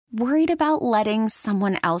Worried about letting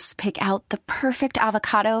someone else pick out the perfect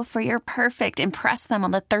avocado for your perfect impress them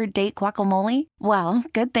on the third date guacamole? Well,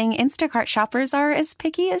 good thing Instacart shoppers are as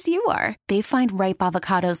picky as you are. They find ripe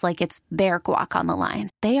avocados like it's their guac on the line.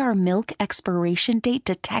 They are milk expiration date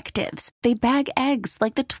detectives. They bag eggs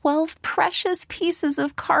like the 12 precious pieces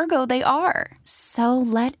of cargo they are. So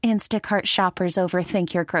let Instacart shoppers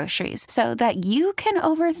overthink your groceries so that you can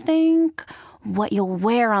overthink what you'll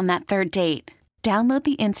wear on that third date. Download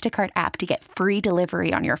the Instacart app to get free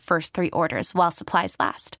delivery on your first 3 orders while supplies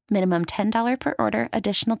last. Minimum $10 per order.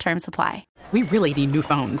 Additional terms apply. We really need new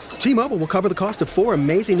phones. T-Mobile will cover the cost of 4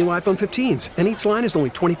 amazing new iPhone 15s, and each line is only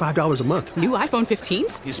 $25 a month. New iPhone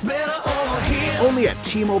 15s? It's better over here. Only at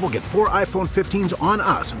T-Mobile, get 4 iPhone 15s on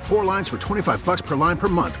us and 4 lines for $25 per line per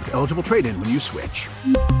month with eligible trade-in when you switch.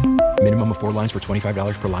 Minimum of 4 lines for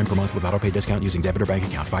 $25 per line per month with autopay discount using debit or bank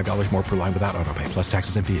account. $5 more per line without autopay, plus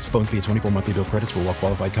taxes and fees. Phone fee at 24 monthly bill credits for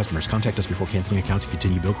well-qualified customers. Contact us before canceling account to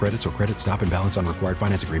continue bill credits or credit stop and balance on required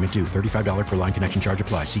finance agreement due. $35 per line connection charge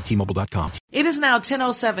applies. See T-Mobile.com. It is now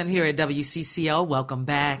 10:07 here at WCCO. Welcome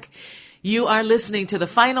back. You are listening to the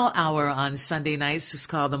final hour on Sunday nights. It's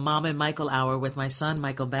called the Mom and Michael Hour with my son,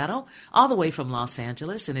 Michael Battle, all the way from Los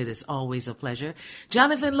Angeles, and it is always a pleasure.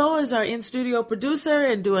 Jonathan Lowe is our in-studio producer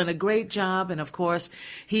and doing a great job, and of course,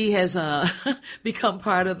 he has become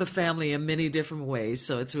part of the family in many different ways,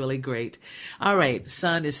 so it's really great. All right,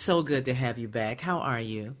 son, it's so good to have you back. How are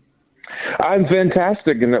you? I'm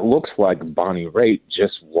fantastic, and it looks like Bonnie Raitt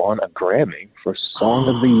just won a Grammy for Song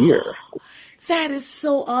of the Year. That is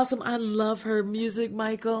so awesome. I love her music,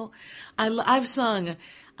 Michael. I've sung,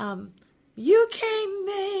 You Can't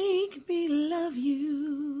Make Me Love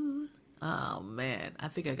You. Oh, man. I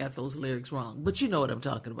think I got those lyrics wrong, but you know what I'm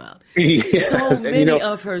talking about. Yeah. So many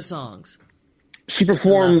of her songs. She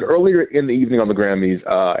performed earlier in the evening on the Grammys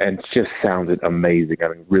and just sounded amazing. I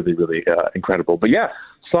mean, really, really incredible. But yeah,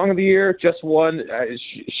 Song of the Year just won.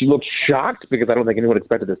 She looked shocked because I don't think anyone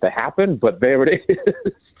expected this to happen, but there it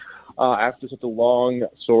is. After such a long,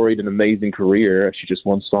 storied, and amazing career, she just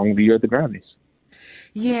won Song of the Year at the Grammys.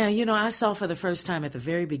 Yeah, you know, I saw for the first time at the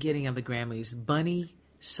very beginning of the Grammys, Bunny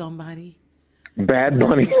somebody. Bad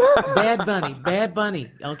Bunny. Bad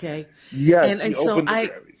Bunny, okay? Yes, and so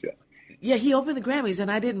Yeah, he opened the Grammys, and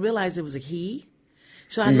I didn't realize it was a he.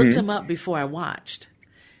 So I looked him up before I watched.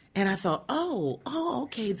 And I thought, oh,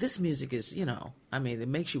 okay, this music is, I mean, it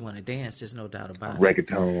makes you want to dance. There's no doubt about it.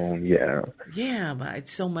 Reggaeton, yeah. Yeah, but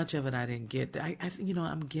so much of it I didn't get.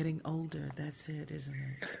 I'm getting older. That's it, isn't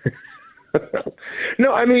it?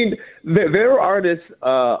 No, I mean, there are artists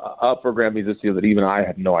up for Grammys this year that even I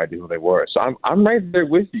had no idea who they were. So I'm right there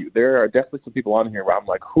with you. There are definitely some people on here where I'm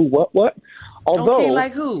like, who, what? Although, okay,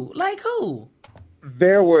 like who? Like who?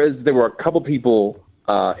 There were a couple people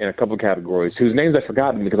in a couple of categories whose names I've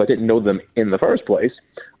forgotten because I didn't know them in the first place.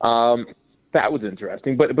 That was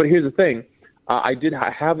interesting. But here's the thing. I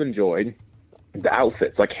have enjoyed the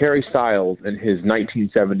outfits, like Harry Styles in his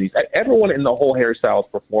 1970s. Everyone in the whole Harry Styles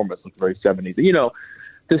performance looked very 70s. The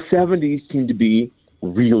 70s seem to be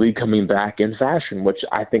really coming back in fashion, which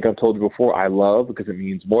I think I've told you before I love because it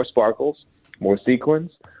means more sparkles, more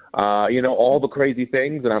sequins, all the crazy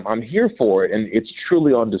things, and I'm here for it, and it's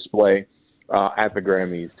truly on display at the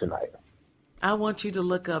Grammys tonight. I want you to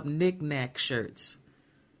look up knick-knack shirts.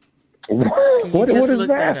 What is look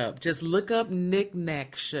that? that up? Just look up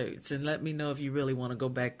knick-knack shirts and let me know if you really want to go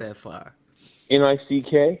back that far.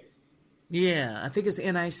 Nick? Yeah, I think it's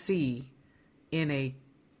NICNAK,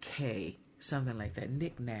 something like that.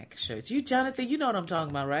 Knick-knack shirts. You, Jonathan, you know what I'm talking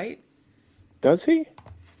about, right? Does he?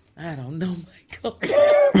 I don't know, Michael.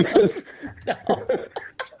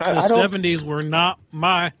 The 70s were not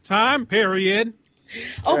my time period.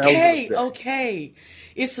 Okay.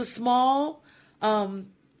 It's a small...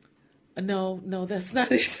 No, that's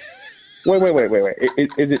not it. Wait. Is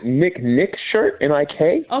it Nick shirt,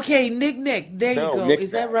 N-I-K? Okay, Nick. There you go.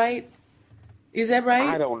 Is that right?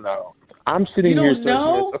 I don't know. I'm sitting here. You don't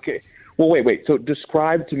know? Okay. Well, wait. So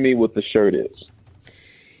describe to me what the shirt is.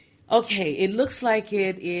 Okay, it looks like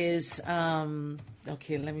it is,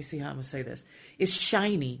 okay, let me see how I'm going to say this. It's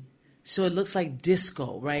shiny, so it looks like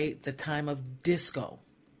disco, right? The time of disco.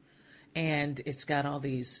 And it's got all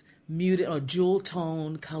these muted or jewel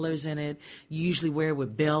tone colors in it. You usually wear it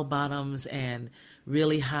with bell bottoms and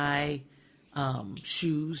really high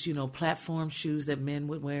shoes, platform shoes that men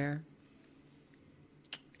would wear.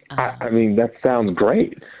 I mean, that sounds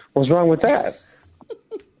great. What's wrong with that?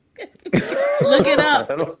 Look it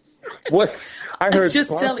up. What? I heard just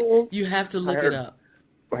telling you have to look it up.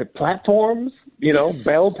 Platforms?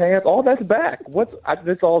 bell pants, all that's back.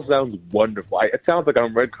 This all sounds wonderful. It sounds like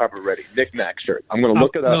I'm red carpet ready. Knick-knack shirt. I'm going to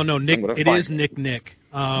look it up. No, Nick. It is Nick-Nick.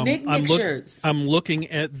 Nick-Nick shirts. I'm looking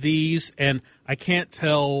at these, and I can't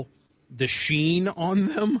tell the sheen on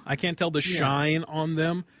them. I can't tell the shine on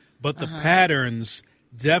them, but the patterns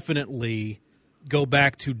definitely go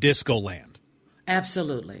back to Disco Land.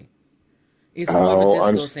 Absolutely. It's more of a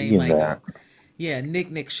disco thing, Michael. That. Yeah,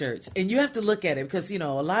 Nick shirts. And you have to look at it because, a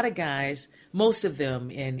lot of guys, most of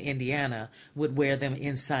them in Indiana, would wear them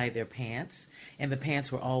inside their pants. And the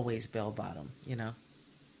pants were always bell-bottom,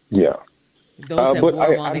 Yeah. Those that wore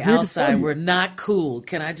them on the outside were not cool.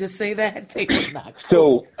 Can I just say that? They were not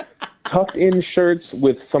cool. So, tucked-in shirts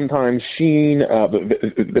with sometimes sheen,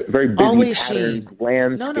 very busy always patterns, sheen.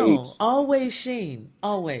 landscapes. No, always sheen.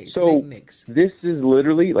 Always. So Nick-Nicks. this is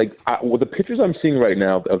literally the pictures I'm seeing right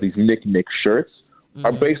now of these Nick shirts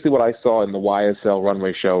are basically what I saw in the YSL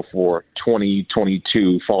runway show for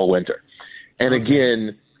 2022 fall/winter, and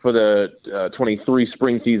again for the 23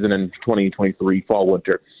 spring season and 2023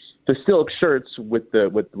 fall/winter. The silk shirts with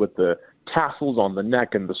the tassels on the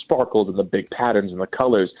neck and the sparkles and the big patterns and the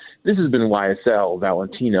colors. This has been YSL,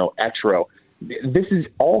 Valentino, Etro. This is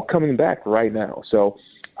all coming back right now. So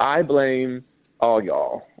I blame all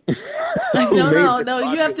y'all. No,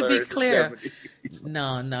 you have to be clear.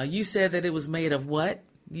 No, you said that it was made of what?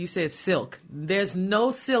 You said silk. There's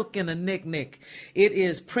no silk in a Nick. It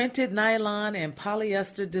is printed nylon and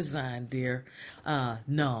polyester design, dear.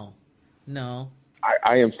 No.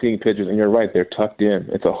 I am seeing pictures, and you're right, they're tucked in.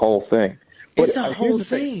 It's a whole thing. But it's a whole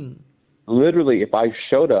thing. Literally, if I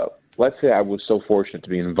showed up, let's say I was so fortunate to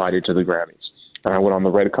be invited to the Grammys, and I went on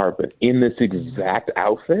the red carpet in this exact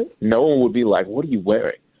outfit, no one would be like, what are you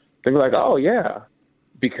wearing? They'd be like, oh, yeah,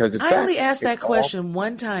 because it's I only asked that question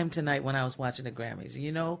one time tonight when I was watching the Grammys.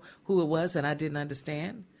 You know who it was that I didn't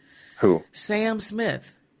understand? Who? Sam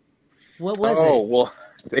Smith. What was it? Oh, well,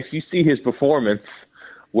 if you see his performance,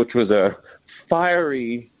 which was a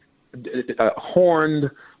fiery, horned,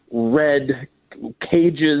 red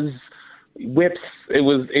cages, whips.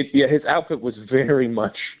 His outfit was very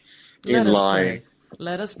much in line.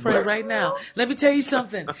 Let us pray right now. Let me tell you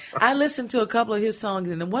something. I listened to a couple of his songs,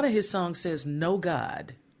 and one of his songs says, No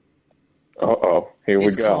God. Here we go.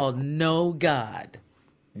 It's called No God.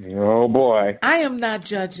 Oh, boy. I am not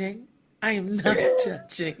judging. I am not.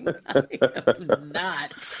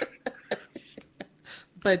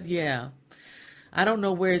 But, yeah. I don't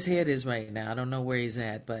know where his head is right now. I don't know where he's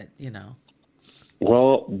at, but,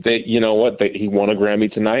 Well, you know what? He won a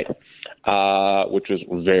Grammy tonight, which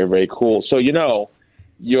was very, very cool. So,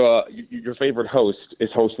 your favorite host is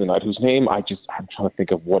hosting tonight, whose name I'm trying to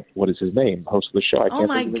think of what is his name, host of the show. Oh,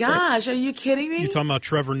 my gosh. Are you kidding me? You talking about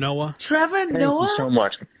Trevor Noah? Thank you so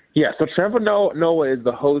much. Yeah, so Trevor Noah is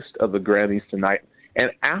the host of the Grammys tonight.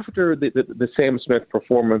 And after the Sam Smith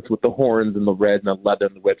performance with the horns and the red and the leather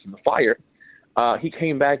and the whips and the fire, he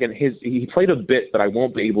came back and he played a bit that I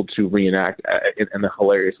won't be able to reenact in the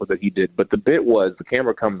hilarious way that he did. But the bit was the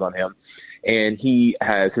camera comes on him and he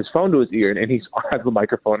has his phone to his ear and he has the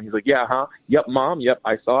microphone. And he's like, yeah, huh? Yep, Mom. Yep,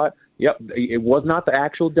 I saw it. Yep, it was not the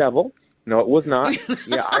actual devil. No, it was not.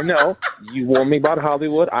 Yeah, I know. You warned me about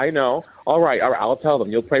Hollywood. I know. All right. I'll tell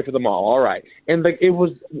them. You'll pray for them all. All right. And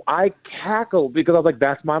I cackled because I was like,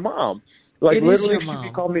 that's my mom. Like, it literally, if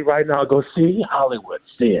she called me right now, I'll go, see, Hollywood,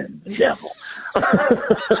 sin, the devil.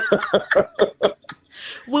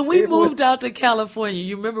 When we moved out to California,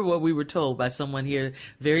 you remember what we were told by someone here,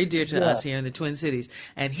 very dear to us here in the Twin Cities.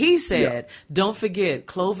 And he said, don't forget,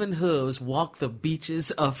 cloven hooves walk the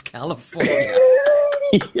beaches of California.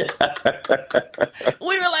 We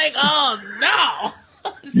were like, oh, no.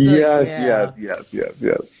 Yes.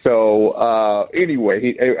 So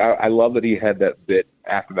anyway, I love that he had that bit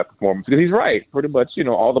after that performance because he's right. Pretty much,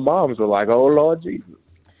 all the moms were like, "Oh Lord Jesus,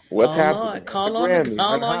 what's happening?" Lord, call on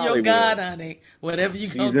your God, honey. Whatever you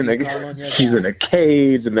go do, call on your God. She's in a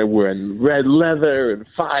cage, and they're wearing red leather and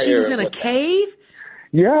fire. She was in a cave.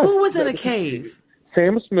 Yeah. Who was in a cave?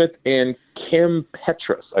 Sam Smith and Kim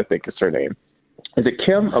Petras, I think is her name. Is it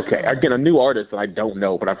Kim? Okay, again, a new artist that I don't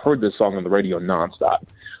know, but I've heard this song on the radio nonstop.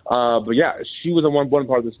 But yeah, she was on one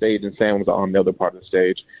part of the stage, and Sam was on the other part of the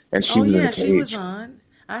stage, and she was in a cage. She was on.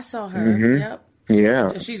 I saw her. Mm-hmm. Yep.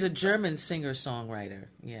 Yeah. She's a German singer-songwriter.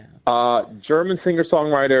 Yeah. German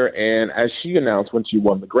singer-songwriter, and as she announced when she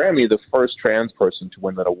won the Grammy, the first trans person to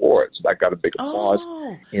win that award. So that got a big applause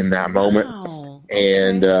in that moment.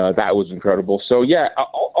 And that was incredible. So yeah,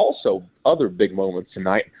 also other big moments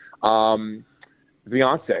tonight.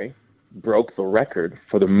 Beyonce broke the record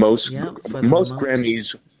for the most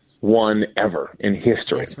Grammys won ever in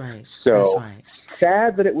history. That's right. So That's right.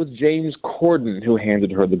 sad that it was James Corden who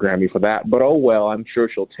handed her the Grammy for that, but oh well, I'm sure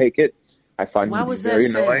she'll take it. I find him to be very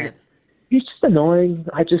annoying. He's just annoying.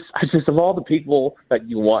 I just of all the people that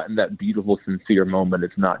you want in that beautiful, sincere moment,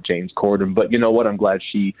 it's not James Corden. But you know what? I'm glad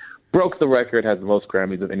she broke the record, has the most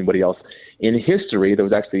Grammys of anybody else in history. There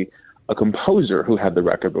was actually a composer who had the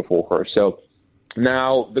record before her. So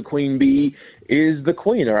now the Queen Bee is the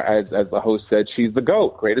queen, or as the host said, she's the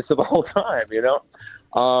GOAT, greatest of all time, you know?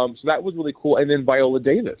 So that was really cool. And then Viola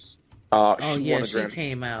Davis. She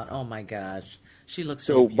came out. Oh, my gosh. She looks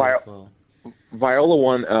so beautiful. Viola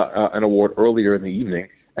won an award earlier in the evening,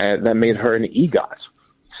 and that made her an EGOT.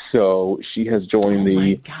 So she has joined the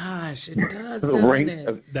my gosh, it does, rank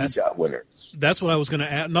of EGOT winners. That's what I was going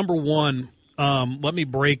to add. Number one, let me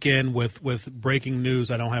break in with breaking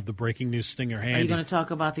news. I don't have the breaking news stinger handy. Are you going to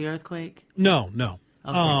talk about the earthquake? No.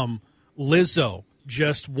 Okay. Lizzo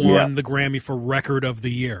just won the Grammy for Record of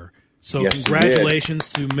the Year. So congratulations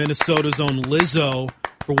to Minnesota's own Lizzo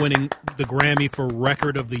for winning the Grammy for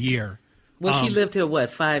Record of the Year. Well, she lived here,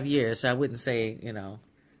 5 years? So I wouldn't say,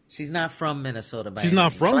 she's not from Minnesota. She's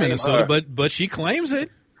not from Minnesota, but she claims it.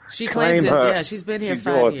 She claims it. Yeah, she's been here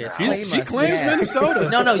 5 years. She claims Minnesota.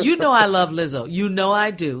 No, you know I love Lizzo. You know I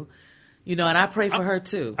do. And I pray for her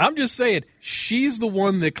too. I'm just saying, she's the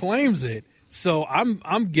one that claims it. So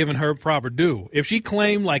I'm giving her proper due. If she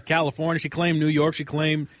claimed like California, she claimed New York, she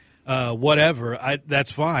claimed whatever,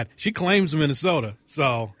 that's fine. She claims Minnesota.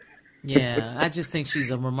 So yeah, I just think she's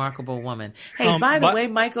a remarkable woman. Hey, by the way,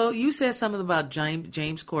 Michael, you said something about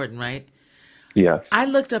James Corden, right? Yes. I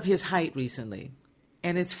looked up his height recently,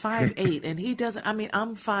 and it's 5'8", and he doesn't. I mean,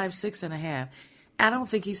 I'm 5'6.5". I don't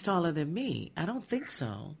think he's taller than me. I don't think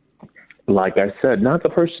so. Like I said, not the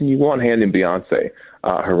person you want handing Beyonce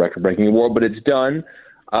her record-breaking award, but it's done.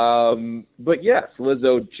 But yes,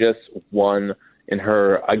 Lizzo just won in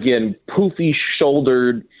her, again,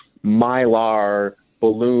 poofy-shouldered Mylar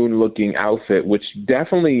balloon-looking outfit, which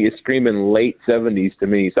definitely is screaming late 70s to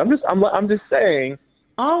me. So I'm just saying.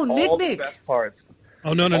 Oh, Nick. The best parts.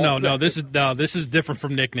 Oh no! This is different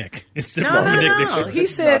from Nick. It's different from Nick. No. He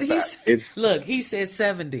said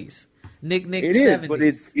 70s. Nick it 70s. Is, but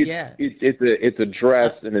it's a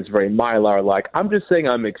dress and it's very Mylar-like. I'm just saying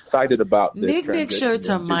I'm excited about this. Nick shirts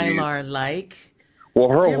are Mylar-like. Well,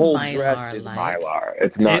 her They're whole Mylar-like. dress is Mylar.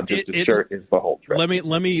 It's not just a shirt; it's the whole dress. Let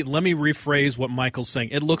me rephrase what Michael's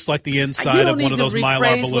saying. It looks like the inside of one of those Mylar balloons. You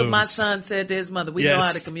don't need to rephrase what my son said to his mother. We know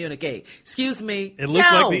how to communicate. Excuse me. It looks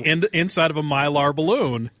like the inside of a Mylar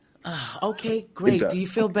balloon. Okay, great. Do you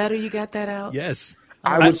feel better? You got that out? Yes.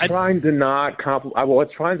 I was trying to not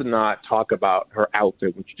talk about her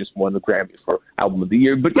outfit, which just won the Grammy for Album of the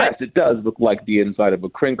Year. But yes, it does look like the inside of a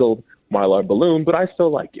crinkled Mylar balloon, but I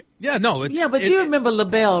still like it. Yeah, no, you remember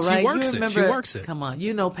LaBelle, right? She works it. Come on,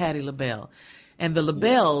 you know Patti LaBelle. And the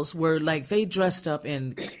LaBelles were like, they dressed up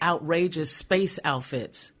in outrageous space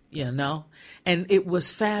outfits, and it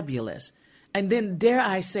was fabulous. And then, dare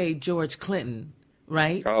I say, George Clinton,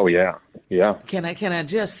 right? Oh, yeah. Yeah. Can I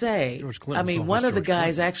just say, George Clinton, one of the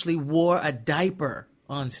guys actually wore a diaper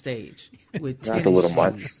on stage with tennis That's a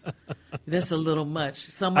little shoes. much. That's a little much.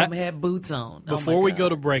 Some of them had boots on. Before we go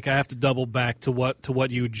to break, I have to double back to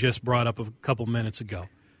what you just brought up a couple minutes ago.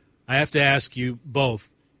 I have to ask you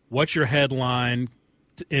both, what's your headline?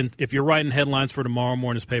 And if you're writing headlines for tomorrow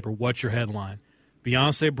morning's paper, what's your headline?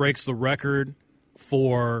 Beyonce breaks the record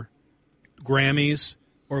for Grammys,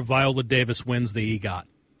 or Viola Davis wins the EGOT?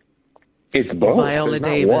 It's both. Viola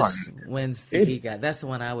Davis wins the EGOT. That's the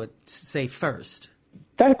one I would say first.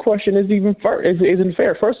 That question isn't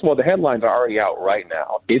fair. First of all, the headlines are already out right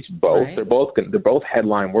now. It's both. Right. They're both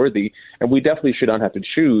headline worthy, and we definitely should not have to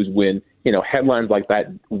choose when headlines like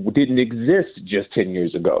that didn't exist just 10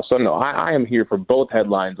 years ago. So no, I am here for both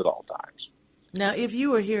headlines at all times. Now, if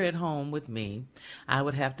you were here at home with me, I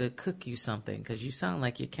would have to cook you something because you sound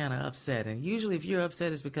like you're kind of upset. And usually if you're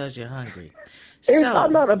upset, it's because you're hungry.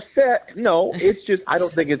 I'm not upset. No, it's just I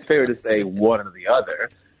don't think it's fair to say one or the other.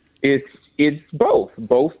 It's both.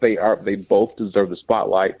 They both deserve the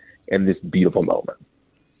spotlight in this beautiful moment.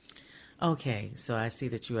 Okay, so I see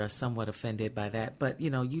that you are somewhat offended by that. But,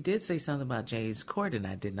 you did say something about James Corden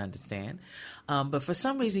I didn't understand. But for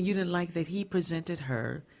some reason, you didn't like that he presented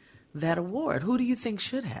her that award. Who do you think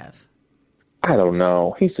should have? I don't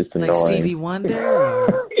know. He's just annoying. Like Stevie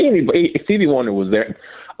Wonder? Anybody, Stevie Wonder was there.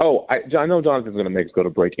 Oh, I know Jonathan's going to make us go to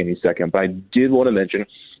break any second, but I did want to mention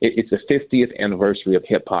it's the 50th anniversary of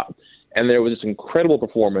hip-hop. And there was this incredible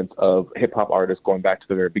performance of hip-hop artists going back to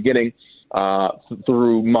the very beginning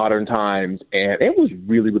through modern times. And it was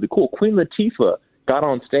really, really cool. Queen Latifah got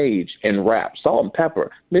on stage and rapped. Salt and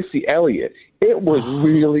Pepper, Missy Elliott, It was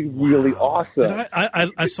really, really awesome.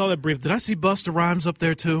 I saw that brief. Did I see Busta Rhymes up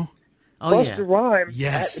there too? Oh, Busta Rhymes,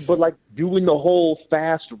 yes, but like doing the whole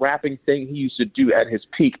fast rapping thing he used to do at his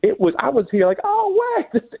peak. I was here like, oh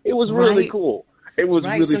wait, it was really cool. It was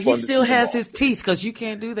really so fun. He still has his teeth because you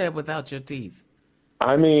can't do that without your teeth.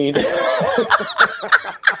 I mean,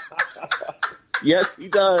 yes, he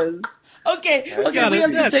does. Okay, we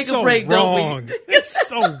have to take a break, don't we? It's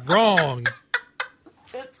so wrong.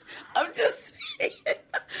 I'm just saying.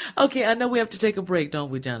 Okay, I know we have to take a break,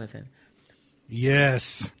 don't we, Jonathan?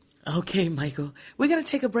 Yes. Okay, Michael. We're going to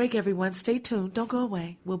take a break, everyone. Stay tuned. Don't go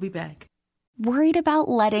away. We'll be back. Worried about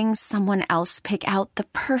letting someone else pick out the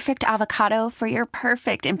perfect avocado for your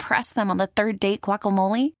perfect impress them on the third date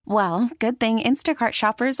guacamole? Well, good thing Instacart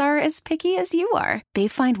shoppers are as picky as you are. They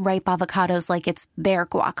find ripe avocados like it's their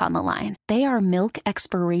guac on the line. They are milk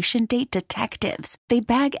expiration date detectives. They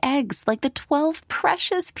bag eggs like the 12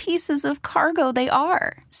 precious pieces of cargo they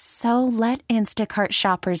are. So let Instacart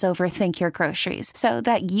shoppers overthink your groceries so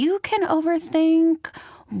that you can overthink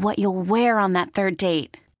what you'll wear on that third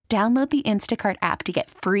date. Download the Instacart app to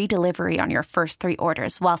get free delivery on your first 3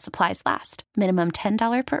 orders while supplies last. Minimum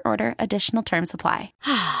 $10 per order. Additional terms apply.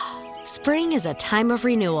 Spring is a time of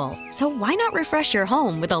renewal, so why not refresh your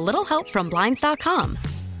home with a little help from Blinds.com?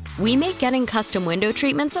 We make getting custom window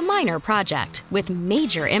treatments a minor project with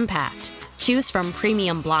major impact. Choose from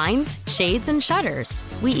premium blinds, shades, and shutters.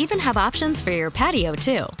 We even have options for your patio,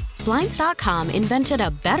 too. Blinds.com invented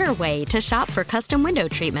a better way to shop for custom window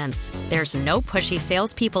treatments. There's no pushy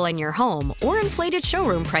salespeople in your home or inflated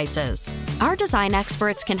showroom prices. Our design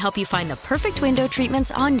experts can help you find the perfect window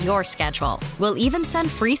treatments on your schedule. We'll even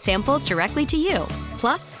send free samples directly to you.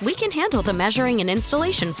 Plus, we can handle the measuring and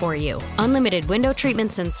installation for you. Unlimited window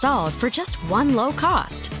treatments installed for just one low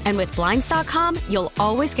cost. And with Blinds.com, you'll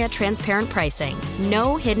always get transparent pricing.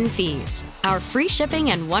 No hidden fees. Our free shipping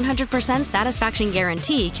and 100% satisfaction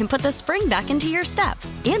guarantee can put the spring back into your step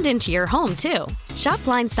and into your home, too. Shop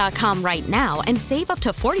Blinds.com right now and save up to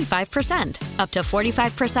 45%. Up to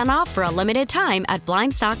 45% off for a limited time at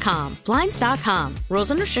Blinds.com. Blinds.com. Rules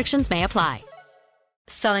and restrictions may apply.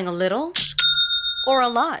 Selling a little or a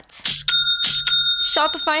lot?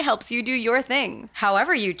 Shopify helps you do your thing,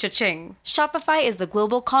 however you cha-ching. Shopify is the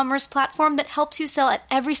global commerce platform that helps you sell at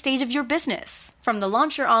every stage of your business. From the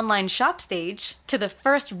launch your online shop stage, to the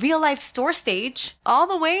first real-life store stage, all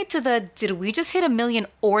the way to the did we just hit 1 million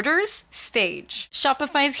orders stage.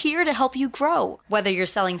 Shopify is here to help you grow. Whether you're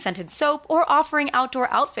selling scented soap or offering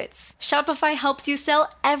outdoor outfits, Shopify helps you sell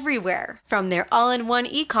everywhere. From their all-in-one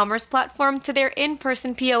e-commerce platform to their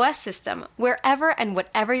in-person POS system, wherever and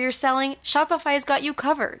whatever you're selling, Shopify's got you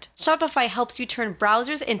covered. Shopify helps you turn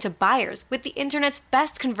browsers into buyers with the internet's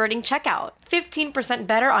best converting checkout. 15%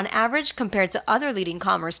 better on average compared to other leading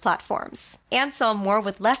commerce platforms. And sell more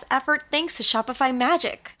with less effort thanks to Shopify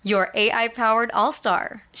Magic, your AI-powered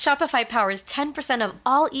all-star. Shopify powers 10% of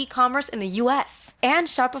all e-commerce in the U.S. And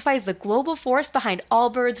Shopify is the global force behind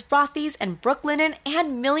Allbirds, Rothy's, and Brooklinen,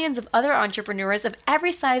 and millions of other entrepreneurs of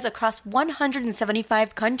every size across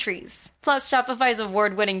 175 countries. Plus, Shopify's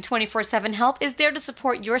award-winning 24/7 help is there to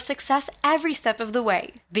support your success every step of the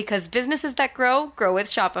way. Because businesses that grow, grow with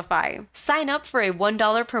Shopify. Sign up for a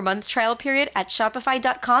 $1 per month trial period at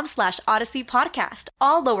shopify.com/Odyssey Podcast,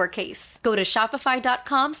 all lowercase. Go to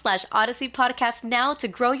shopify.com/Odyssey Podcast now to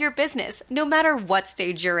grow your business, no matter what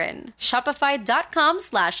stage you're in.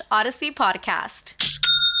 Shopify.com/Odyssey Podcast.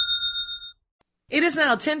 It is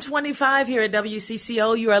now 10:25 here at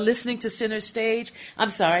WCCO. You are listening to Center Stage.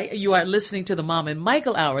 You are listening to the Mom and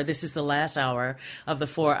Michael Hour. This is the last hour of the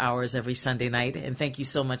 4 hours every Sunday night. And thank you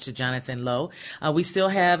so much to Jonathan Lowe. We still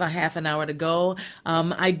have a half an hour to go.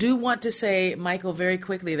 I do want to say, Michael, very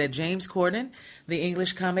quickly that James Corden, the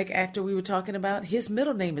English comic actor we were talking about, his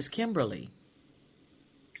middle name is Kimberly.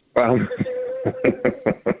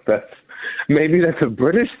 Maybe that's a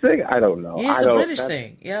British thing. I don't know. It's a British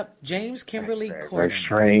thing. Yep. James Kimberly Corden. Very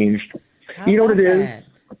strange. You know what it is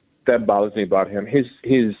that bothers me about him? His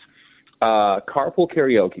carpool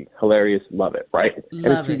karaoke, hilarious, love it, right?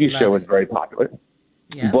 Love and his TV show is very popular.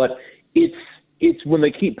 Yeah. But it's when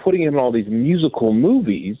they keep putting him in all these musical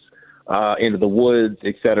movies, Into the Woods,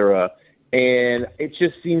 etc., and it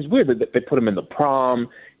just seems weird that they put him in The Prom.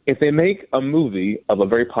 If they make a movie of a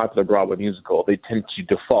very popular Broadway musical, they tend to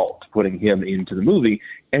default putting him into the movie,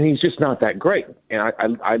 and he's just not that great. And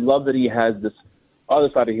I love that he has this other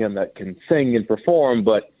side of him that can sing and perform,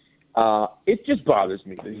 but it just bothers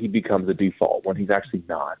me that he becomes a default when he's actually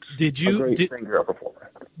not a great singer or performer.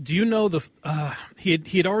 Do you know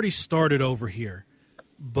he had already started over here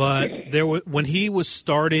but when he was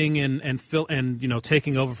starting and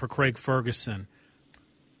taking over for Craig Ferguson,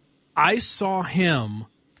 I saw him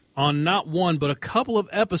on not one but a couple of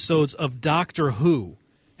episodes of Doctor Who.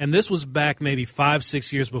 And this was back maybe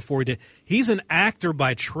 5-6 years before he did. He's an actor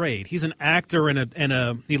by trade. He's an actor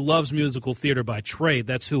and he loves musical theater by trade.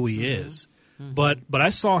 That's who he is. Mm-hmm. But I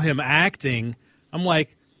saw him acting. I'm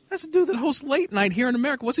like, that's a dude that hosts late night here in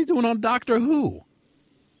America. What's he doing on Doctor Who?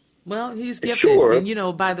 Well, he's gifted. Sure.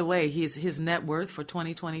 And, by the way, his net worth for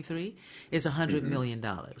 2023 is $100 million.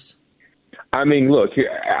 I mean, look,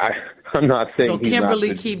 I'm not saying so.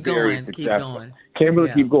 Kimberly, keep going.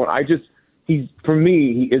 Kimberly, keep going. For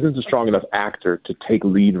me, he isn't a strong enough actor to take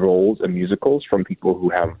lead roles in musicals from people who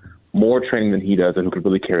have more training than he does and who can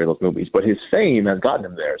really carry those movies. But his fame has gotten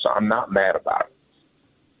him there, so I'm not mad about it.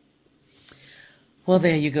 Well,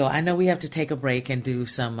 there you go. I know we have to take a break and do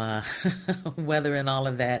some weather and all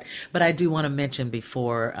of that, but I do want to mention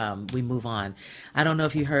before we move on. I don't know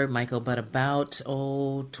if you heard, Michael, but about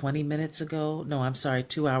 20 minutes ago,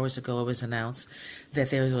 2 hours ago, it was announced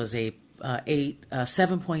that there was a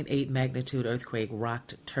 7.8 magnitude earthquake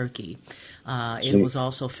rocked Turkey. It was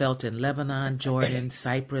also felt in Lebanon, Jordan,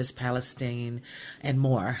 Cyprus, Palestine, and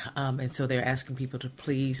more. And so they're asking people to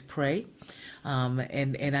please pray.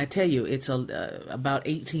 And I tell you, it's about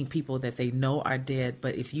 18 people that they know are dead.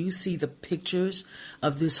 But if you see the pictures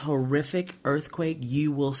of this horrific earthquake,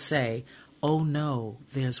 you will say, oh no,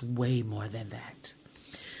 there's way more than that.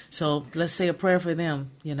 So let's say a prayer for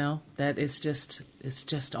them, that it's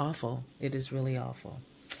just awful. It is really awful.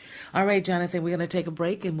 All right, Jonathan, we're going to take a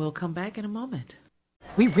break and we'll come back in a moment.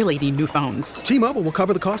 We really need new phones. T-Mobile will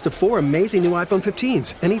cover the cost of 4 amazing new iPhone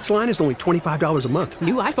 15s, and each line is only $25 a month.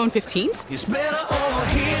 New iPhone 15s? It's better over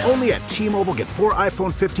here. Only at T-Mobile, get 4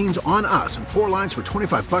 iPhone 15s on us and 4 lines for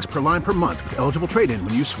 $25 per line per month with eligible trade-in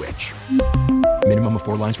when you switch. Minimum of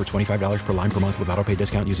 4 lines for $25 per line per month with autopay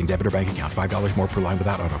discount using debit or bank account. $5 more per line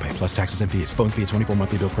without autopay, plus taxes and fees. Phone fee at 24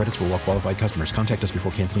 monthly bill credits for well-qualified customers. Contact us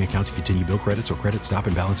before canceling account to continue bill credits or credit stop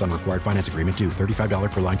and balance on required finance agreement due.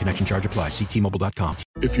 $35 per line connection charge applies. See T-Mobile.com.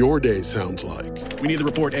 If your day sounds like... We need the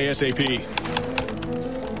report ASAP.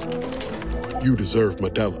 You deserve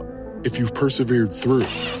Modelo. If you've persevered through...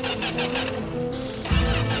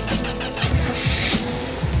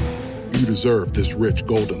 You deserve this rich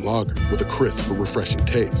golden lager with a crisp but refreshing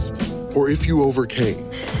taste. Or if you overcame. 2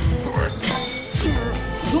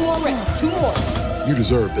 more reps, 2 more. You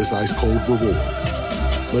deserve this ice-cold reward.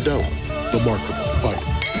 Modelo, the Remarkable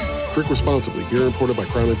Fighter. Drink responsibly. Beer imported by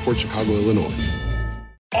Crown Port Chicago, Illinois.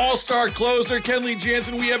 All-star closer Kenley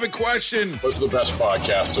Jansen, we have a question. What's the best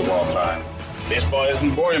podcast of all time? Baseball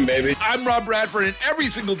isn't boring, baby. I'm Rob Bradford, and every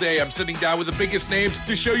single day I'm sitting down with the biggest names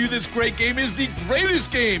to show you this great game is the greatest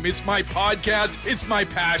game. It's my podcast. It's my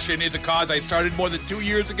passion. It's a cause I started more than 2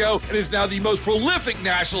 years ago and is now the most prolific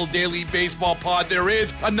national daily baseball pod there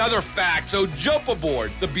is. Another fact. So jump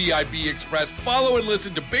aboard the BIB Express. Follow and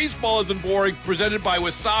listen to Baseball Isn't Boring, presented by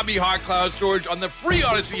Wasabi Hot Cloud Storage on the free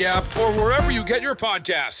Odyssey app or wherever you get your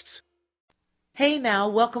podcasts. Hey now,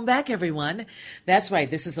 welcome back, everyone. That's right,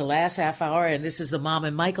 this is the last half hour, and this is the Mom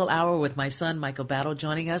and Michael Hour with my son, Michael Battle,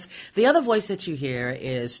 joining us. The other voice that you hear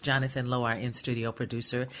is Jonathan Lowe, our in-studio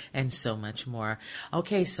producer, and so much more.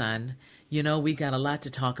 Okay, son, we got a lot to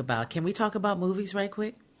talk about. Can we talk about movies right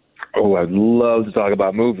quick? Oh, I'd love to talk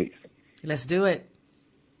about movies. Let's do it.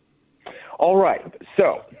 All right,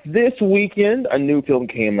 so this weekend, a new film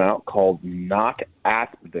came out called Knock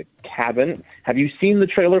at the Cabin. Have you seen the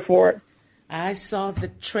trailer for it? I saw the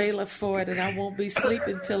trailer for it, and I won't be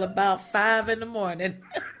sleeping till about 5 in the morning.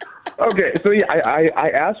 Okay, so yeah, I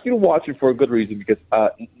asked you to watch it for a good reason because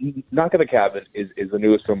Knock at the Cabin is the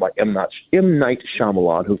newest film by M. Night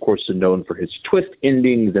Shyamalan, who of course is known for his twist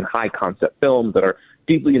endings and high concept films that are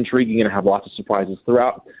deeply intriguing and have lots of surprises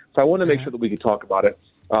throughout. So I want to make sure that we can talk about it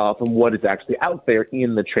from what is actually out there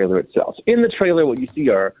in the trailer itself. So in the trailer, what you see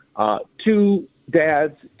are 2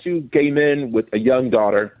 dads, 2 gay men with a young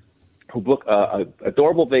daughter who book an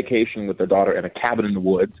adorable vacation with their daughter in a cabin in the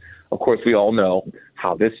woods. Of course, we all know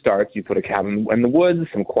how this starts. You put a cabin in the woods,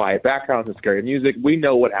 some quiet background, some scary music. We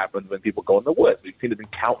know what happens when people go in the woods. We've seen it in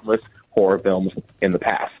countless horror films in the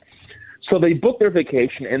past. So they book their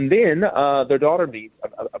vacation, and then their daughter meets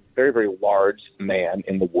a very, very large man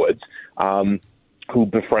in the woods who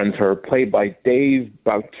befriends her, played by Dave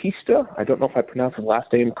Bautista. I don't know if I pronounced his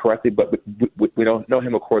last name correctly, but we don't know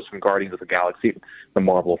him, of course, from Guardians of the Galaxy, the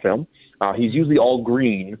Marvel film. He's usually all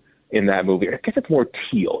green in that movie. I guess it's more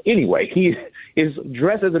teal. Anyway, he is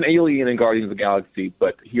dressed as an alien in Guardians of the Galaxy,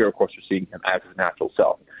 but here, of course, we're seeing him as his natural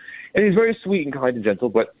self. And he's very sweet and kind and gentle,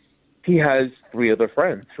 but he has 3 other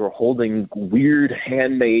friends who are holding weird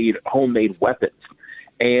homemade weapons.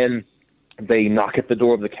 And they knock at the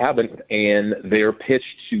door of the cabin, and their pitch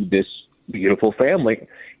to this beautiful family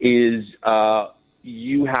is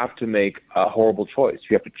you have to make a horrible choice.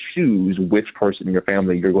 You have to choose which person in your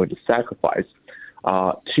family you're going to sacrifice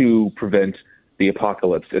to prevent the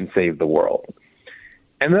apocalypse and save the world.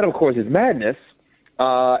 And that, of course, is madness.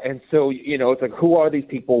 And so, it's like, who are these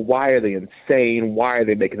people? Why are they insane? Why are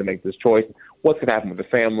they making them make this choice? What's going to happen with the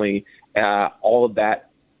family? All of that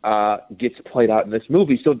gets played out in this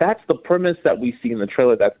movie. So that's the premise that we see in the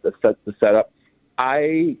trailer. That's the setup.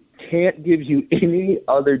 I can't give you any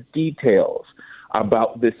other details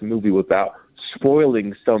about this movie without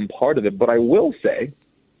spoiling some part of it. But I will say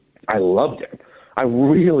I loved it. I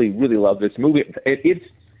really, really love this movie. It's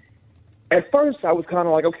at first I was kind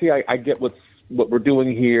of like, okay, I get what we're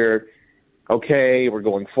doing here. Okay, we're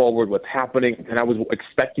going forward. What's happening? And I was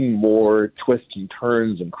expecting more twists and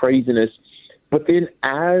turns and craziness. But then,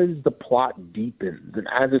 as the plot deepens, and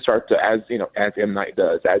as it starts to, as M. Night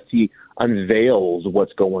does, as he unveils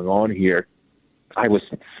what's going on here, I was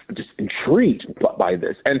just intrigued by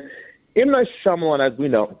this. And M. Night Shyamalan, as we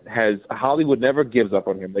know, Hollywood never gives up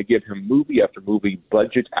on him. They give him movie after movie,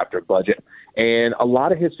 budget after budget, and a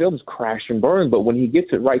lot of his films crash and burn. But when he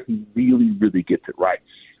gets it right, he really, really gets it right.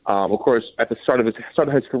 Of course, at the start of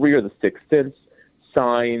his career, The Sixth Sense,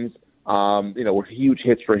 Signs, were huge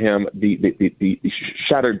hits for him. The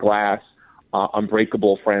Shattered Glass,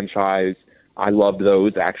 Unbreakable franchise, I loved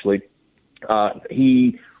those actually.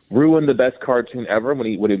 He ruined the best cartoon ever when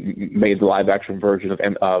he made the live action version of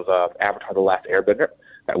Avatar: The Last Airbender.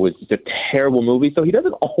 That was just a terrible movie. So he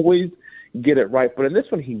doesn't always get it right, but in this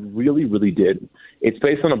one he really, really did. It's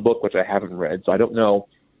based on a book which I haven't read, so I don't know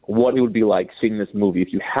what it would be like seeing this movie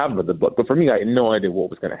if you have read the book. But for me, I had no idea what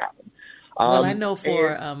was going to happen. Well, I know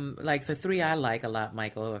for like the 3 I like a lot,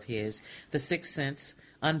 Michael, of his, The Sixth Sense,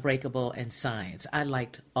 Unbreakable, and Signs. I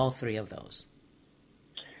liked all 3 of those.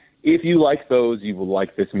 If you like those, you will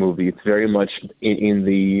like this movie. It's very much in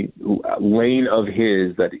the lane of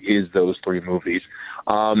his that is those 3 movies.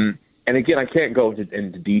 And again, I can't go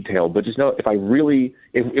into detail, but just know if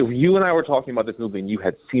you and I were talking about this movie and you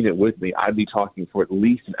had seen it with me, I'd be talking for at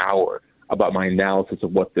least an hour about my analysis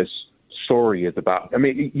of what this story is about. I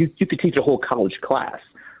mean, you could teach a whole college class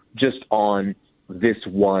just on this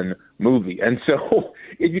one movie. And so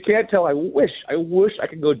if you can't tell, I wish I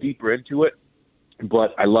could go deeper into it,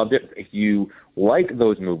 but I loved it. If you like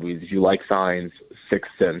those movies, if you like Signs,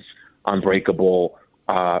 Sixth Sense, Unbreakable,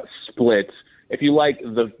 Split, if you like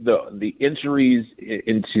the entries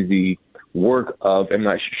into the work of M.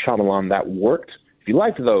 Night Shyamalan that worked, if you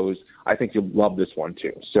liked those, I think you'll love this one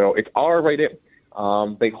too. So it's R-rated.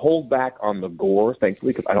 They hold back on the gore,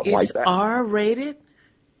 thankfully, because I don't like that. It's R-rated?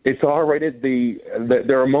 It's R-rated.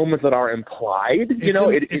 There are moments that are implied.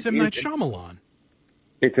 It's M. Night Shyamalan.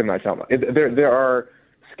 It's M. Night Shyamalan. There are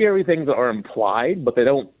scary things that are implied, but they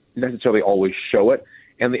don't necessarily always show it.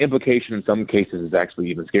 And the implication in some cases is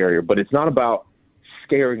actually even scarier. But it's not about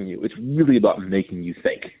scaring you. It's really about making you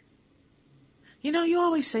think. You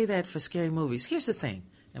always say that for scary movies. Here's the thing,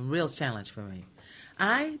 a real challenge for me.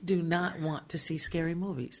 I do not want to see scary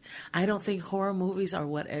movies. I don't think horror movies are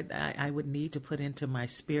what I would need to put into my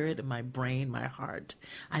spirit, my brain, my heart.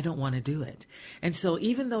 I don't want to do it. And so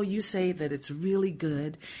even though you say that it's really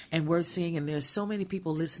good and worth seeing, and there's so many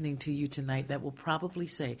people listening to you tonight that will probably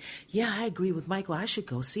say, yeah, I agree with Michael, I should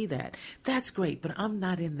go see that. That's great, but I'm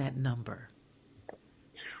not in that number.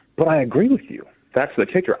 But I agree with you. That's the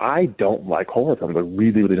kicker. I don't like horror films. I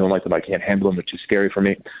really, really don't like them. I can't handle them. They're too scary for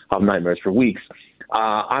me. I have nightmares for weeks.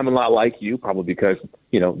 I'm a lot like you, probably because,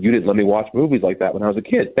 you didn't let me watch movies like that when I was a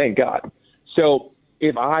kid. Thank God. So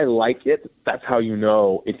if I like it, that's how you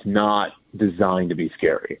know it's not designed to be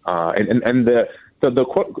scary. And the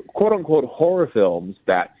quote unquote horror films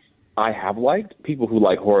that I have liked, people who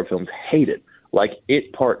like horror films hate it. Like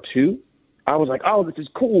It Part 2. I was like, oh, this is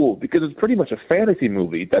cool because it's pretty much a fantasy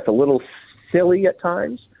movie that's a little silly at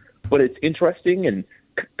times, but it's interesting and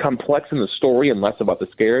complex in the story and less about the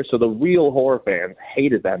scares. So the real horror fans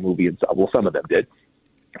hated that movie, and some of them did,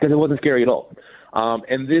 because it wasn't scary at all.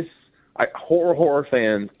 And this horror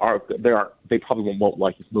fans they probably won't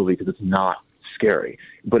like this movie because it's not scary,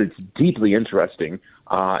 but it's deeply interesting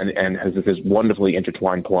and has this wonderfully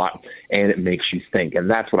intertwined plot, and it makes you think, and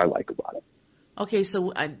that's what I like about it. Okay,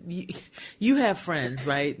 so you have friends,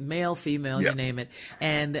 right? Male, female, You name it,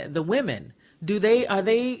 and the women. Are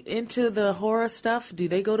they into the horror stuff? Do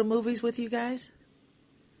they go to movies with you guys?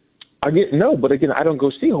 No, but again, I don't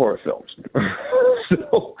go see horror films.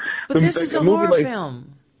 But this is a horror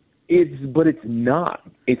film. It's not.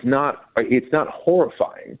 It's not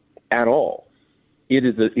horrifying at all.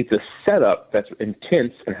 It's a setup that's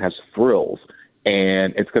intense and has thrills,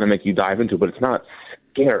 and it's going to make you dive into it, but it's not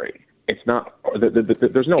scary. It's not.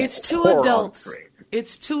 There's no. It's two adults.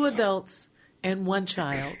 It's two adults and one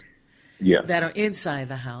child. Yeah. That are inside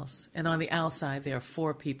the house, and on the outside there are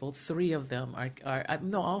 4 people. 3 of them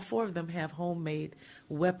all 4 of them have homemade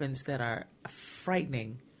weapons that are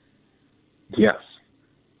frightening. Yes.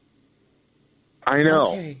 I know.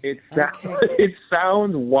 Okay. It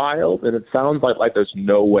sounds wild, and it sounds like there's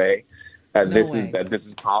no way that this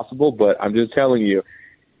is possible. But I'm just telling you,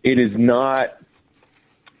 it is not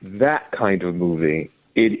that kind of movie.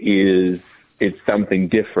 It's something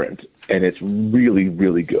different, and it's really,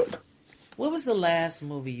 really good. What was the last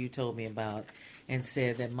movie you told me about and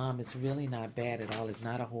said that, Mom, it's really not bad at all. It's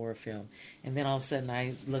not a horror film. And then all of a sudden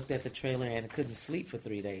I looked at the trailer and couldn't sleep for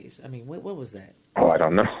 3 days. I mean, what was that? Oh, I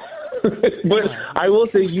don't know. But I will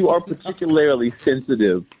say you are particularly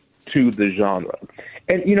sensitive to the genre.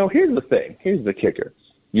 And, here's the thing. Here's the kicker.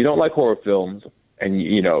 You don't like horror films, and,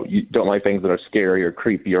 you don't like things that are scary or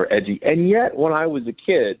creepy or edgy. And yet, when I was a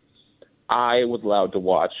kid, I was allowed to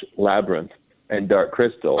watch Labyrinth and Dark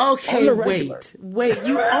Crystal. Okay, wait.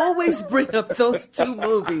 You always bring up those 2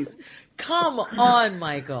 movies. Come on,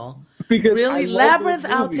 Michael. Because really? Labyrinth,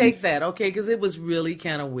 I'll take that, okay, because it was really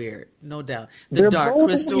kind of weird, no doubt. The Dark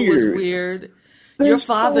Crystal was weird. Your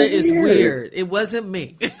father is weird. It wasn't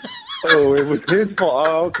me. Oh, it was his fault.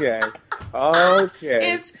 Oh, okay.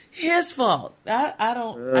 It's his fault. I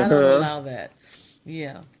don't allow that.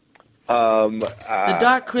 Yeah. The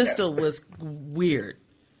Dark Crystal was weird.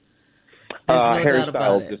 There's no Harry doubt about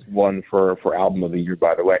Styles it. just won for Album of the Year,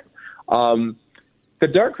 by the way. The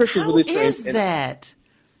Dark Crystal really strange. How is that?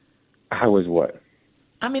 How is what?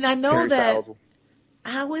 I mean, I know Harry that. Styles.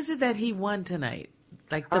 How is it that he won tonight?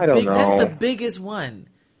 Like I don't know. That's the biggest one.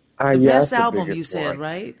 The Yeah, best the album, biggest you said, one.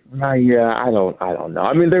 right? Yeah, I don't know.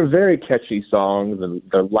 I mean, they're very catchy songs, and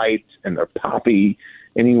they're light, and they're poppy,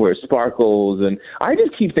 Anywhere Sparkles, and I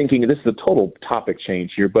just keep thinking, this is a total topic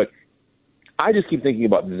change here, but I just keep thinking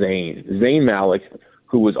about Zayn Malik,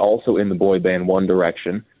 who was also in the boy band One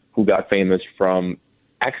Direction, who got famous from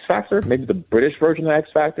X Factor, maybe the British version of X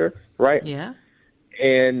Factor, right? Yeah.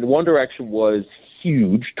 And One Direction was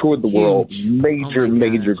huge, toured the world, major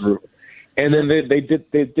group. And then they did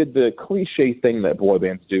the cliche thing that boy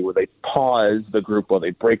bands do, where they pause the group while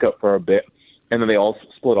they break up for a bit, and then they all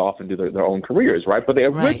split off and do their own careers, right? But they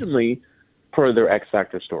originally, per their X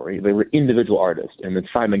Factor story, they were individual artists, and then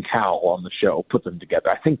Simon Cowell on the show put them together.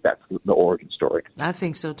 I think that's the origin story. I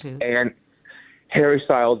think so too. And Harry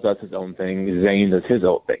Styles does his own thing. Zayn does his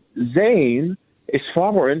own thing. Zayn is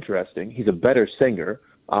far more interesting. He's a better singer.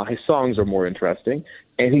 His songs are more interesting,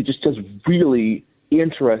 and he just does really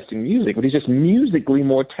interesting music, but he's just musically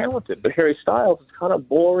more talented. But Harry Styles is kind of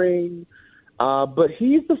boring, but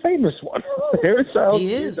he's the famous one. Harry Styles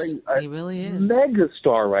is he really is mega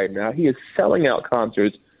star right now. He is selling out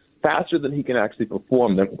concerts faster than he can actually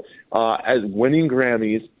perform them, as winning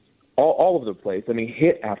Grammys all over the place. I mean,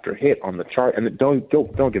 hit after hit on the chart. And don't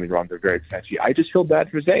get me wrong, they're very catchy. I just feel bad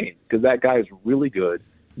for Zayn, because that guy is really good,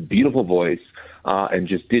 beautiful voice, and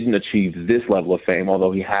just didn't achieve this level of fame,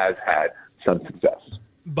 although he has had some success.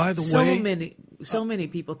 By the way, so many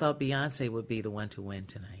people thought Beyonce would be the one to win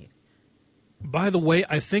tonight. By the way,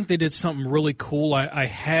 I think they did something really cool. I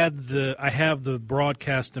have the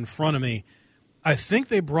broadcast in front of me. I think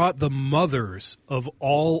they brought the mothers of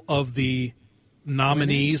all of the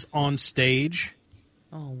nominees on stage.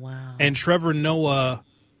 Oh, wow. And Trevor Noah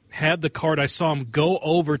had the card. I saw him go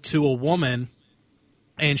over to a woman,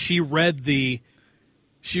 and she read the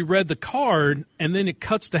card, and then it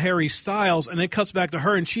cuts to Harry Styles, and it cuts back to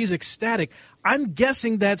her, and she's ecstatic. I'm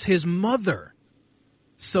guessing that's his mother.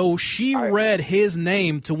 So she read his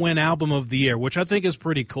name to win Album of the Year, which I think is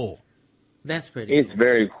pretty cool. That's pretty It's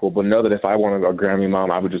very cool, but know that if I wanted a Grammy,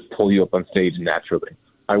 Mom, I would just pull you up on stage naturally.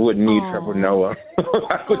 I wouldn't need Trevor Noah.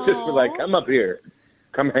 I would just be like, come up here.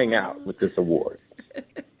 Come hang out with this award.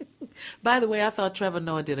 By the way, I thought Trevor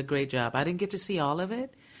Noah did a great job. I didn't get to see all of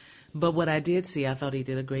it, but what I did see, I thought he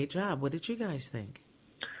did a great job. What did you guys think?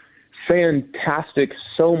 Fantastic,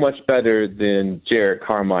 so much better than Jared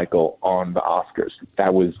Carmichael on the Oscars.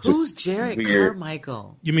 That was just Who's Jared weird.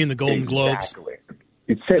 Carmichael? You mean the Golden Globes? Exactly.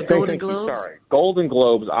 The Golden Globes? Sorry. Golden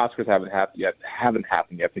Globes, Oscars haven't happened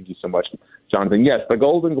yet. Thank you so much, Jonathan. Yes, the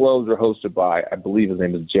Golden Globes are hosted by, I believe his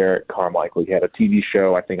name is Jared Carmichael. He had a TV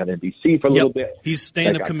show, I think, on NBC for a little bit. He's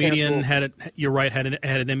stand-up comedian. You're right. Had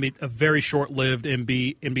a very short-lived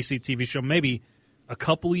NBC TV show. Maybe a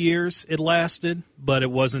couple of years it lasted, but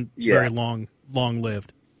it wasn't very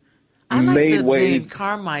long-lived. I like made the waves. name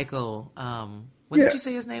Carmichael. What did you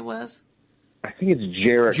say his name was? I think it's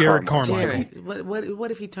Jared Carmichael. Jared.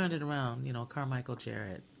 What if he turned it around? Carmichael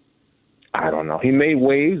Jared. I don't know. He made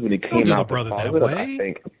waves when he came do out. the brother that closet, way. I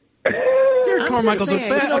think. Jared Carmichael's saying, a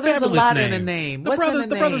fabulous there's a lot name. in a name. The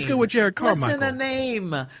brother's good with Jared Carmichael. What's in a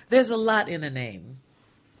name? There's a lot in a name.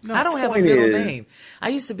 No, I don't have a middle name. I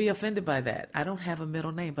used to be offended by that. I don't have a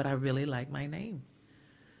middle name, but I really like my name.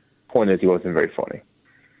 Point is, he wasn't very funny.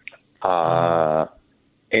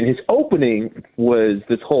 And his opening was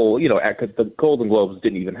this whole, because the Golden Globes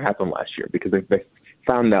didn't even happen last year because they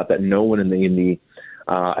found out that no one in the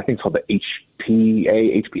I think it's called the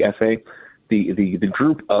HPFA, the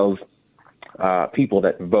group of people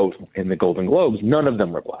that vote in the Golden Globes, none of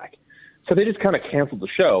them were black. So they just kind of canceled the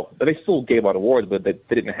show. But they still gave out awards, but they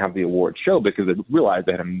didn't have the award show because they realized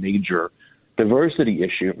they had a major diversity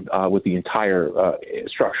issue with the entire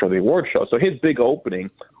structure of the award show. So his big opening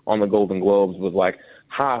on the Golden Globes was like,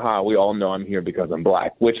 ha ha, we all know I'm here because I'm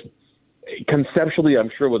black, which conceptually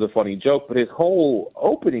I'm sure was a funny joke, but his whole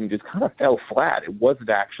opening just kind of fell flat. It wasn't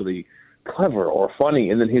actually clever or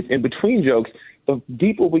funny. And then his in-between jokes, the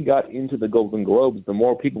deeper we got into the Golden Globes, the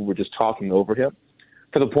more people were just talking over him,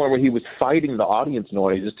 to the point where he was fighting the audience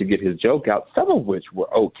noise just to get his joke out, some of which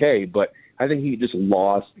were okay, but I think he just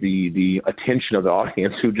lost the attention of the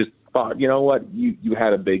audience, who just thought, you know what, you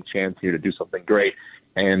had a big chance here to do something great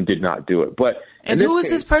and did not do it. But and who is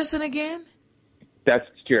this person again? That's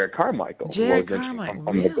Jared Carmichael. Jared Carmichael.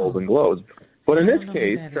 From the Golden Globes. But in this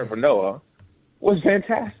case, Trevor Noah was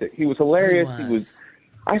fantastic. He was hilarious. He was.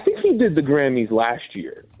 I think he did the Grammys last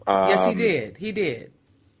year. Yes, he did. He did.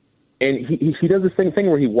 And he does this thing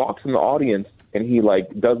where he walks in the audience and he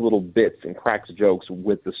does little bits and cracks jokes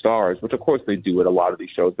with the stars, which of course they do at a lot of these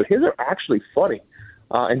shows. But his are actually funny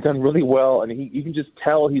and done really well. And you can just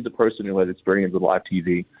tell he's a person who has experience with live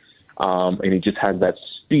TV, and he just has that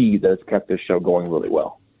speed that's kept this show going really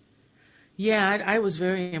well. Yeah, I was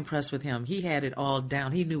very impressed with him. He had it all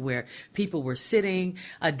down. He knew where people were sitting.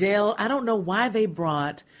 Adele, I don't know why they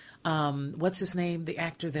brought, what's his name? The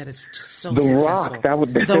actor that is just so successful.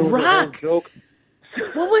 The Rock.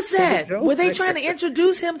 What was that? Were they trying to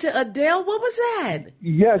introduce him to Adele? What was that?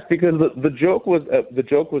 Yes, because the joke was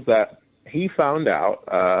that he found out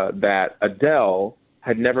that Adele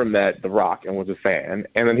had never met The Rock and was a fan,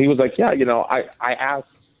 and then he was like, "Yeah, I asked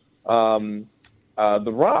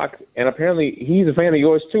The Rock, and apparently he's a fan of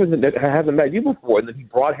yours too, and that hasn't met you before." And then he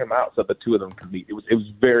brought him out so the two of them could meet. It was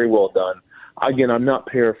very well done. Again, I'm not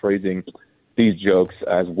paraphrasing these jokes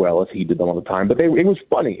as well as he did them all the time, but it was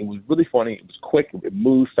funny. It was really funny. It was quick. It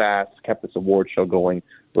moved fast. Kept this award show going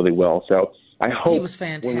really well. So I hope he was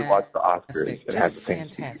fantastic. when we watch the Oscars, it has the same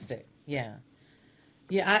fantastic. Yeah.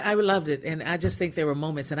 Yeah, I loved it, and I just think there were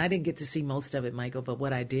moments, and I didn't get to see most of it, Michael, but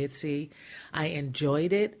what I did see, I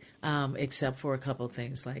enjoyed it, except for a couple of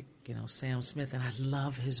things like, Sam Smith, and I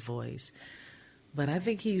love his voice, but I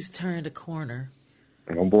think he's turned a corner.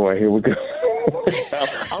 Oh boy, here we go.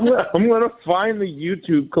 I'm gonna find the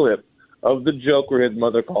YouTube clip of the joke where his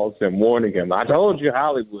mother calls him, warning him, "I told you,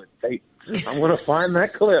 Hollywood." I'm gonna find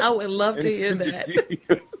that clip. I would love to hear that.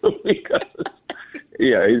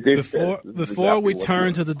 Yeah. Before we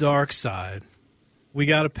turn to the dark side, we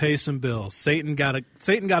got to pay some bills. Satan got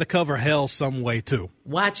to cover hell some way too.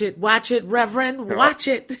 Watch it, Reverend. Watch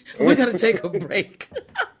it. We're gonna take a break.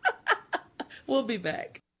 We'll be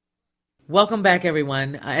back. Welcome back,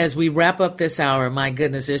 everyone. As we wrap up this hour, my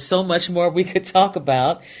goodness, there's so much more we could talk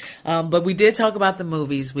about. But we did talk about the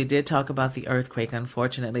movies. We did talk about the earthquake,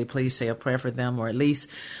 unfortunately. Please say a prayer for them, or at least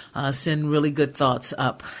send really good thoughts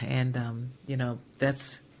up. And,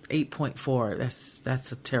 that's 8.4.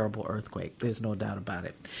 That's a terrible earthquake. There's no doubt about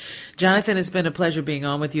it. Jonathan, it's been a pleasure being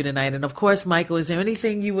on with you tonight. And, of course, Michael, is there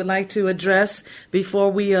anything you would like to address before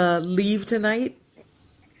we leave tonight?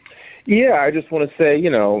 Yeah, I just want to say, you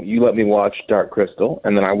let me watch Dark Crystal,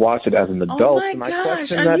 and then I watched it as an adult. Oh my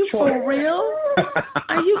gosh, are you for real?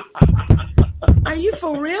 Are you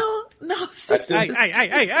for real? No, seriously.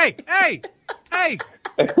 Hey!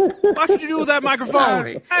 What should you do with that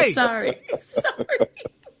microphone? Sorry. Sorry,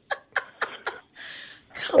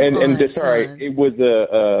 it was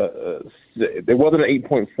there wasn't an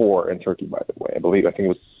 8.4 in Turkey, by the way. I think it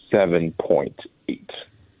was 7.8.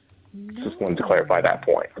 No. Just wanted to clarify that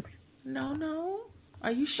point. No.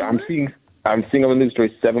 Are you sure? I'm seeing on the news story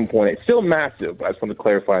 7.8. Still massive, but I just want to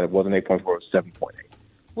clarify that it wasn't 8.4, it was 7.8.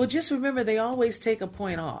 Well, just remember, they always take a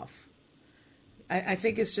point off. I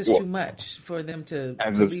think it's just too much for them to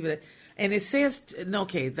leave it. And it says,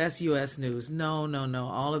 okay, that's U.S. news. No.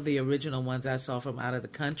 All of the original ones I saw from out of the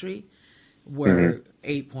country, were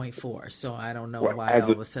 8.4. So I don't know why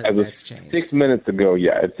all of a sudden that's changed. 6 minutes ago,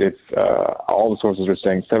 it's all the sources are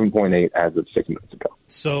saying 7.8 as of 6 minutes ago.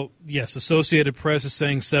 So, yes, Associated Press is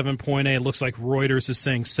saying 7.8. It looks like Reuters is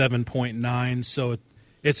saying 7.9. So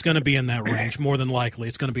it's going to be in that range. More than likely,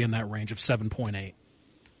 it's going to be in that range of 7.8.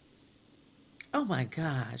 Oh, my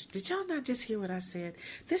gosh. Did y'all not just hear what I said?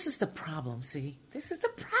 This is the problem, see? This is the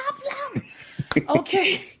problem.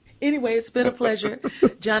 Okay. Anyway, it's been a pleasure.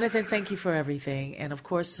 Jonathan, thank you for everything. And, of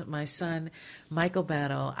course, my son, Michael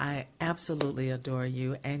Battle, I absolutely adore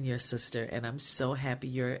you and your sister. And I'm so happy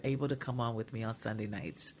you're able to come on with me on Sunday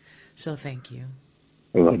nights. So thank you.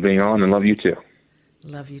 I love being on and love you too.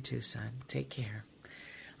 Love you too, son. Take care.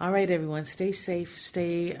 All right, everyone, stay safe.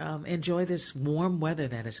 Enjoy this warm weather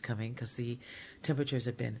that is coming because the temperatures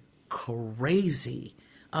have been crazy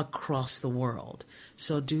across the world.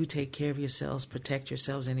 So do take care of yourselves, protect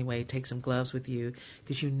yourselves anyway, take some gloves with you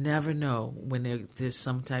because you never know when there's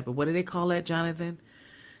some type of, what do they call that, Jonathan?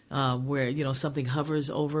 Where, something hovers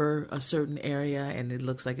over a certain area and it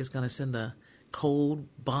looks like it's going to send a cold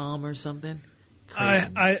bomb or something.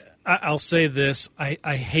 I'll say this.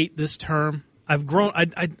 I hate this term. I've grown,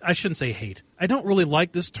 I shouldn't say hate. I don't really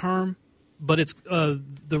like this term, but it's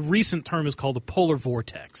the recent term is called a polar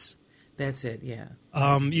vortex. That's it, yeah.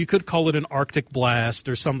 You could call it an Arctic blast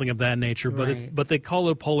or something of that nature, but they call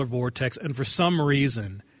it a polar vortex, and for some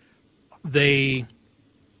reason, the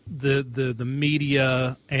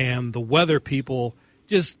media and the weather people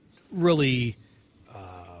just really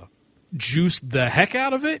juiced the heck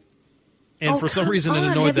out of it, and for some reason it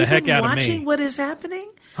annoyed the heck out of me. Have you been watching what is happening?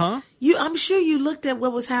 Huh? I'm sure you looked at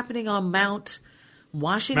what was happening on Mount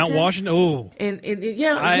Washington. Mount Washington. Oh,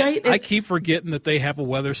 right. I keep forgetting that they have a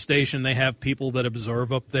weather station. They have people that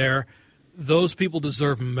observe up there. Those people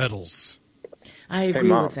deserve medals. I agree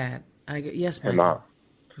with that. Yes, Mom. Hey, Mom.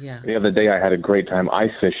 Yeah. The other day I had a great time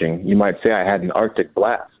ice fishing. You might say I had an Arctic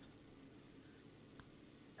blast.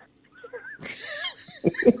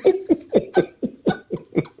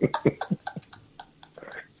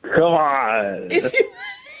 Come on.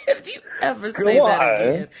 If you ever say that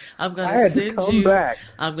again, I'm going to send you. Back.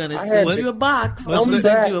 I'm going to send you a box. I'll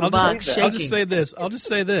just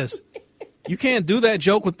say this. You can't do that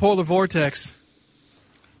joke with polar vortex.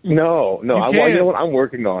 No. You know what? I'm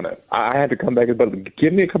working on it. I had to come back, but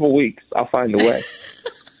give me a couple weeks. I'll find a way.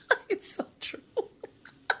 It's so true.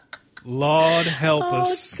 Lord help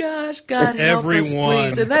us. Oh, gosh. God help us,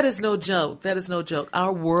 please. And that is no joke.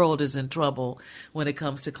 Our world is in trouble when it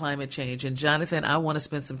comes to climate change. And, Jonathan, I want to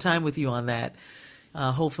spend some time with you on that,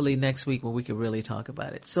 hopefully next week when we can really talk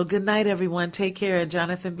about it. So good night, everyone. Take care. And,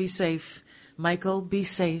 Jonathan, be safe. Michael, be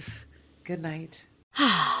safe. Good night.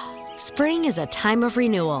 Spring is a time of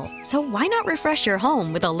renewal, so why not refresh your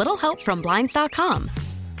home with a little help from Blinds.com?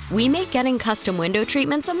 We make getting custom window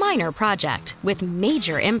treatments a minor project with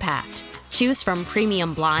major impact. Choose from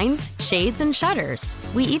premium blinds, shades, and shutters.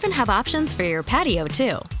 We even have options for your patio,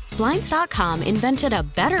 too. Blinds.com invented a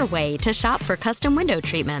better way to shop for custom window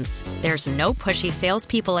treatments. There's no pushy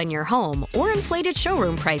salespeople in your home or inflated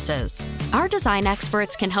showroom prices. Our design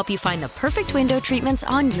experts can help you find the perfect window treatments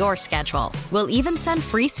on your schedule. We'll even send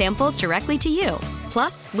free samples directly to you.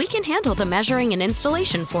 Plus, we can handle the measuring and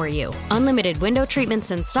installation for you. Unlimited window treatments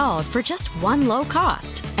installed for just one low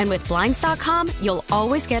cost. And with Blinds.com, you'll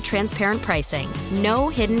always get transparent pricing. No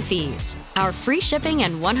hidden fees. Our free shipping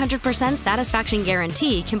and 100% satisfaction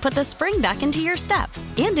guarantee can put the spring back into your step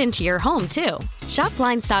and into your home, too. Shop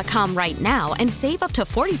Blinds.com right now and save up to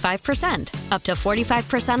 45%. Up to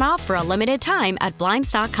 45% off for a limited time at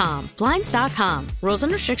Blinds.com. Blinds.com. Rules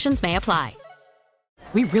and restrictions may apply.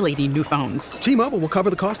 We really need new phones. T-Mobile will cover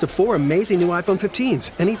the cost of 4 amazing new iPhone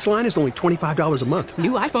 15s, and each line is only $25 a month.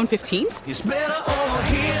 New iPhone 15s? It's better over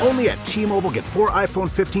here. Only at T-Mobile, get 4 iPhone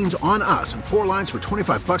 15s on us and 4 lines for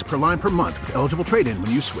 $25 per line per month with eligible trade-in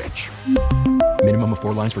when you switch. Minimum of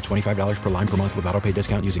 4 lines for $25 per line per month with autopay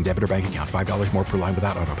discount using debit or bank account. $5 more per line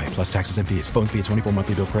without autopay, plus taxes and fees. Phone fee at 24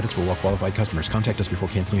 monthly bill credits for well-qualified customers. Contact us before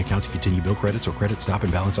canceling account to continue bill credits or credit stop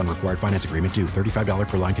and balance on required finance agreement due. $35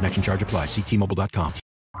 per line connection charge applies. See T-Mobile.com.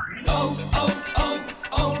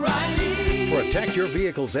 O'Reilly. Protect your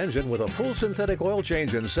vehicle's engine with a full synthetic oil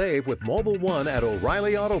change and save with Mobil 1 at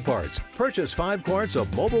O'Reilly Auto Parts. Purchase 5 quarts of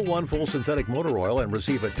Mobil 1 full synthetic motor oil and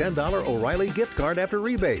receive a $10 O'Reilly gift card after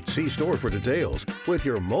rebate. See store for details. With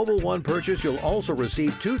your Mobil 1 purchase, you'll also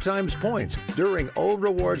receive 2 times points during O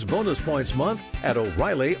Rewards Bonus Points Month at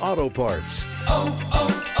O'Reilly Auto Parts.